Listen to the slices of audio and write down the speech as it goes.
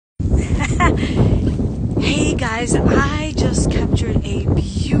Hey guys, I just captured a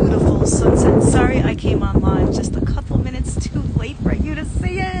beautiful sunset. Sorry I came on live just a couple minutes too late for you to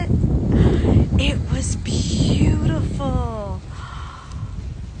see it. It was beautiful.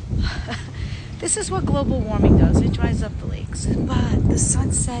 This is what global warming does. It dries up the lakes. But the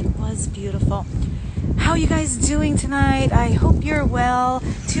sunset was beautiful. How are you guys doing tonight? I hope you're well.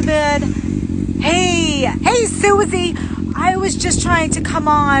 Too bad. Hey Susie. I was just trying to come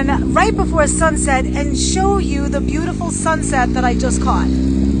on right before sunset and show you the beautiful sunset that I just caught.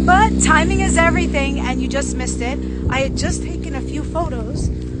 But timing is everything and you just missed it. I had just taken a few photos.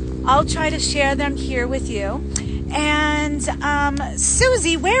 I'll try to share them here with you. And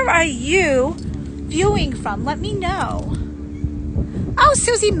Susie, where are you viewing from? Let me know. Oh,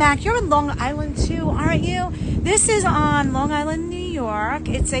 Susie Mack, you're in Long Island too, aren't you? This is on Long Island, New York.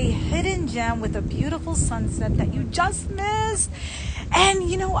 It's a hidden gem with a beautiful sunset that you just missed. And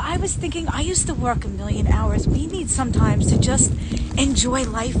you know, I was thinking, I used to work a million hours. We need sometimes to just enjoy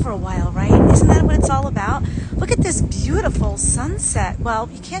life for a while, right? Isn't that what it's all about? Look at this beautiful sunset. Well,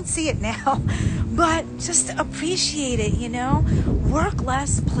 you can't see it now, but just appreciate it, you know? Work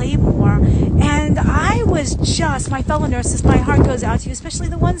less, play more. And I was just, my fellow nurses, my heart goes out to you, especially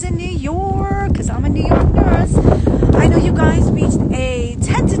the ones in New York, because I'm a New York nurse. I know you guys reached a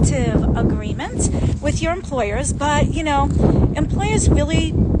tentative agreement with your employers, but, you know, employers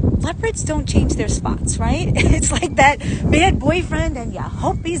really, leopards don't change their spots, right? It's like that bad boyfriend and you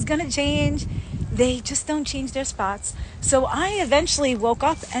hope he's going to change. They just don't change their spots. So I eventually woke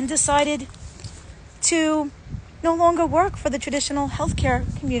up and decided to no longer work for the traditional healthcare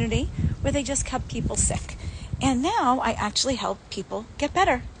community where they just kept people sick. And now I actually help people get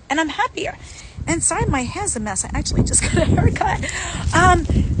better and I'm happier. And sorry, my hair's a mess. I actually just got a haircut.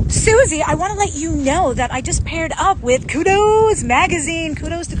 Susie, I want to let you know that I just paired up with Kudos Magazine.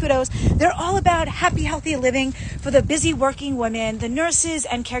 Kudos to Kudos. They're all about happy, healthy living for the busy working women, the nurses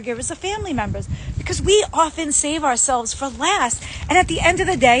and caregivers, the family members, because we often save ourselves for last. And at the end of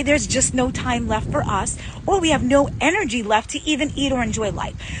the day, there's just no time left for us, or we have no energy left to even eat or enjoy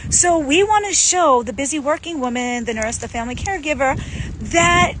life. So we want to show the busy working woman, the nurse, the family caregiver,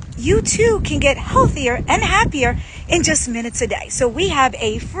 that you too can get healthier and happier in just minutes a day. So we have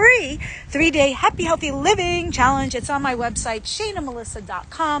a free 3-day happy, healthy living challenge. It's on my website,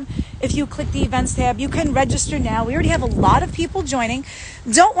 ShaynaMelissa.com. If you click the events tab, you can register now. We already have a lot of people joining.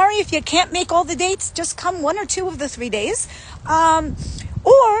 Don't worry if you can't make all the dates. Just come 1 or 2 of the 3 days.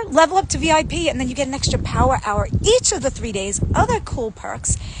 Or level up to VIP and then you get an extra power hour each of the 3 days, other cool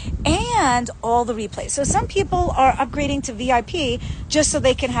perks, and all the replays. So some people are upgrading to VIP just so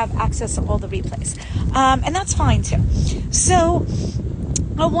they can have access to all the replays. And that's fine too. So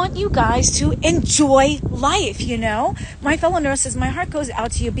I want you guys to enjoy life, you know. My fellow nurses, my heart goes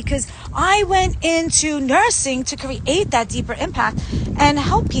out to you because I went into nursing to create that deeper impact and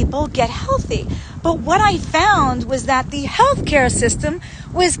help people get healthy. But what I found was that the healthcare system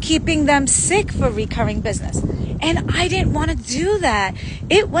was keeping them sick for recurring business. And I didn't want to do that.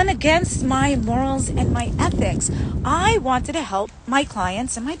 It went against my morals and my ethics. I wanted to help my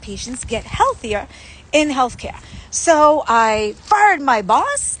clients and my patients get healthier in healthcare. So I fired my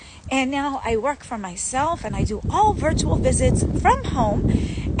boss and now I work for myself and I do all virtual visits from home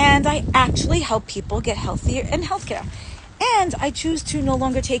and I actually help people get healthier in healthcare. And I choose to no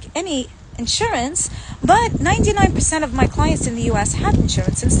longer take any insurance, but 99% of my clients in the US have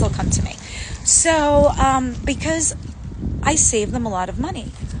insurance and still come to me. So because I save them a lot of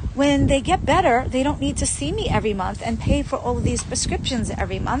money. When they get better, they don't need to see me every month and pay for all of these prescriptions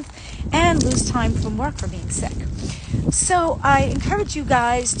every month and lose time from work for being sick. So I encourage you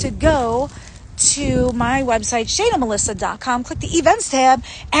guys to go to my website, ShaynaMelissa.com, click the events tab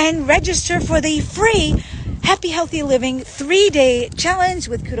and register for the free Happy Healthy Living 3-day challenge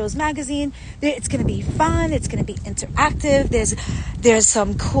with Kudos Magazine. It's going to be fun. It's going to be interactive. There's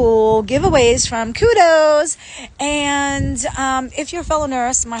some cool giveaways from Kudos. And if you're a fellow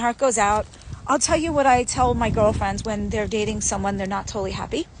nurse, my heart goes out. I'll tell you what I tell my girlfriends when they're dating someone they're not totally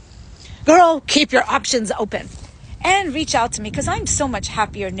happy. Girl, keep your options open. And reach out to me because I'm so much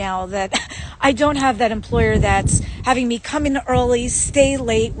happier now that I don't have that employer that's having me come in early, stay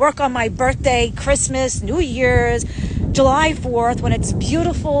late, work on my birthday, Christmas, New Year's, July 4th, when it's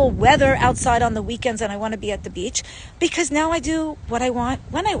beautiful weather outside on the weekends and I want to be at the beach, because now I do what I want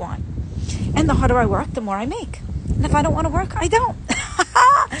when I want. And the harder I work, the more I make. And if I don't want to work, I don't.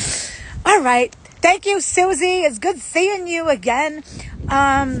 All right. Thank you, Susie. It's good seeing you again.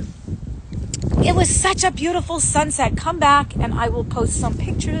 It was such a beautiful sunset. Come back and I will post some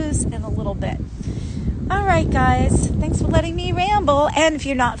pictures in a little bit. All right, guys. Thanks for letting me ramble. And if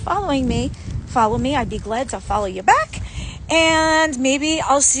you're not following me, follow me. I'd be glad to follow you back. And maybe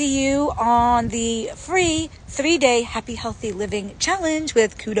I'll see you on the free 3-day Happy Healthy Living Challenge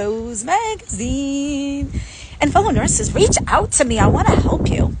with Kudos Magazine. And fellow nurses, reach out to me. I want to help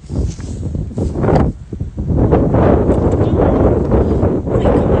you.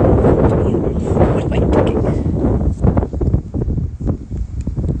 What am I thinking?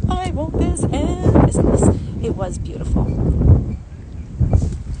 I won't this and business. It was beautiful.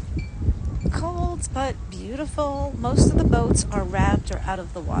 Cold, but beautiful. Most of the boats are wrapped or out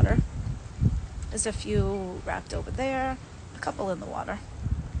of the water. There's a few wrapped over there, a couple in the water.